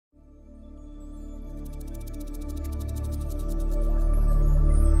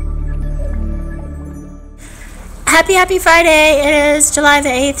Happy Friday. It is July the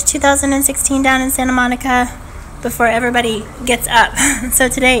 8th, 2016 down in Santa Monica before everybody gets up. So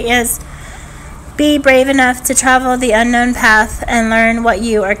today is be brave enough to travel the unknown path and learn what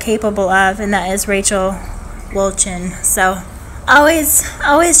you are capable of, and that is Rachel Wolchin. So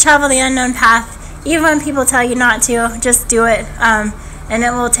always travel the unknown path. Even when people tell you not to, just do it, and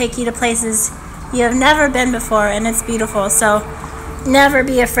it will take you to places you have never been before, and it's beautiful. So never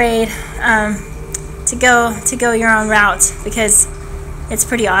be afraid to go your own route, because it's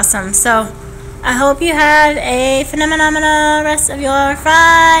pretty awesome. So I hope you had a phenomenal rest of your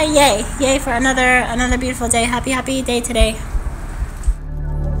Friday. Yay for another beautiful day. Happy day today.